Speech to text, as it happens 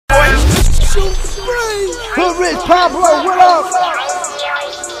Hood Rich Pablo, what up?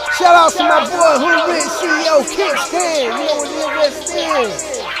 Shout out to my boy Hood Rich CEO Kickstand. You know what the West End.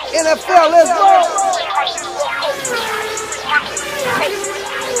 NFL, let's go.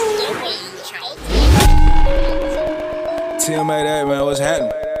 TMA that, man, what's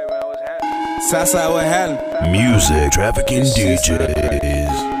happening? Southside, what happening? Music, trafficking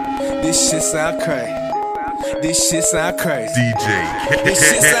DJs. This shit sound crazy. This shit sound crazy. DJ. This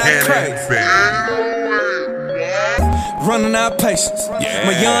shit sound crazy. Running out patience. Yeah.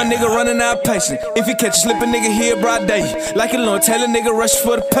 My young nigga running out patience. If he catch a slipping nigga here broad day. Like a little tailor nigga rush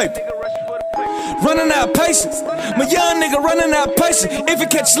for the paper. Running out patience. My young nigga running out patience. If he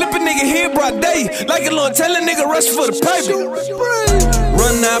catch a slipping nigga here broad day. Like a little tailor nigga rush for the paper.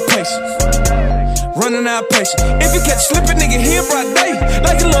 Running out patience. Running out patience. If he catch a slipping nigga here broad day.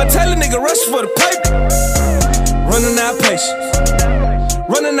 Like a little tailor nigga rush for the paper. Running out patience.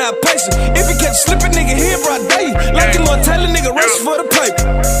 Running out patience. If he catch a slipping nigga here broad day. Like a little tailor nigga rush for the paper.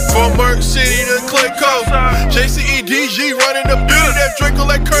 From Merck City to Clay Coast, JCE DG running the building. That Draco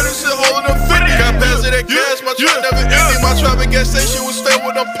like Curtis and holding them 50. Got past of that gas, my truck never empty. My traffic gas station was stay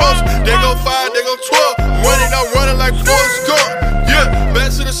with them posts. They go 5, they go 12. Running, I'm running like Forrest Gump. Yeah,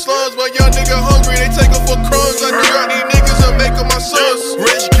 back to the slums, my young nigga hungry. They take them for crumbs. I knew all these niggas are making my sons.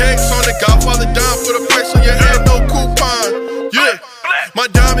 Rich cakes on the Godfather dime for the price on your head, no coupon. Yeah, my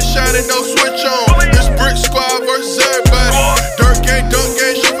diamond shining, no switch on. This brick squad versus everybody. Dirt game, dunk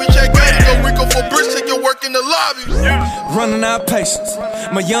game, shit we check out. Go Rico for bricks, take your work in the lobby. Running out patience.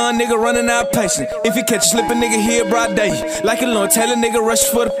 My young nigga running out patience. If he catch a slipping nigga here broad day. Like a little tailor nigga rush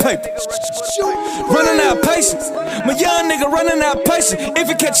for the paper. Running out patience. My young nigga running out patience. If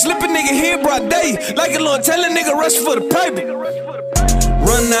he catch a slipping nigga here broad day. Like a little tailor nigga rush for the paper.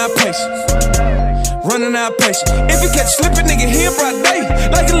 Running out patience. Running out patience. If he catch a slipping nigga here broad day.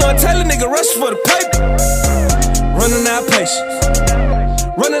 Like a little tailor nigga rush for the paper. Running out patience.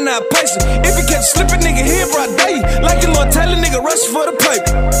 Running out patience. If he catch a slipping nigga here broad day. Like a little tailor nigga rush for the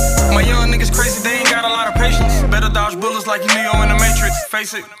paper. My young niggas crazy, they ain't got a lot of patience. Better dodge bullets like Neo in the Matrix.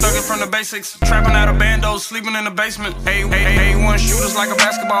 Face it, thugging from the basics. Trapping out of bandos, sleeping in the basement. A1 shooters like a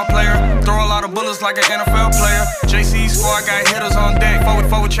basketball player. Throw a lot of bullets like an NFL player. JC squad got hitters on deck.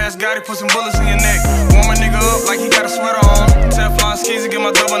 Forward Chaz, Gotti, put some bullets in your neck. Warm a nigga up like he got a sweater on. Teflon Skeezy, get my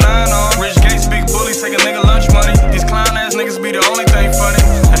 99 on. Rich Gates, big bully, take a nigga lunch money. These clown ass niggas be the only thing funny.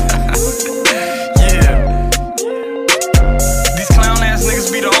 Yeah. These clown ass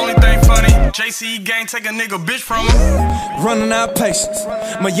niggas be the only thing funny. JCE gang take a nigga bitch from him. Running out patience.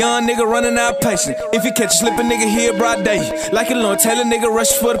 My young nigga running out patience. If he catch a slipping nigga here broad day. Like a little tailor nigga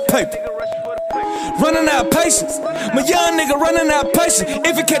rush for the paper. Running out patience. My young nigga running out patience.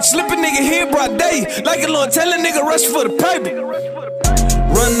 If he catch a slipping nigga here broad day. Like a little tailor nigga rush for the paper.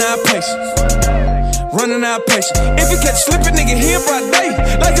 Running out patience. Running out patience. If he catch a slipping nigga here broad day.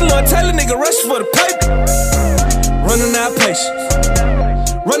 Like a little tailor nigga rush for the paper. Running out patience.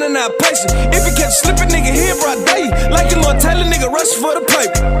 Running out patience. If he catch a slipping nigga here broad day. Like a little tailor nigga rush for the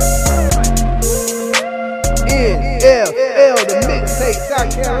paper. NFL, the mixtape,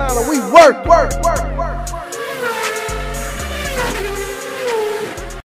 South Carolina, we work.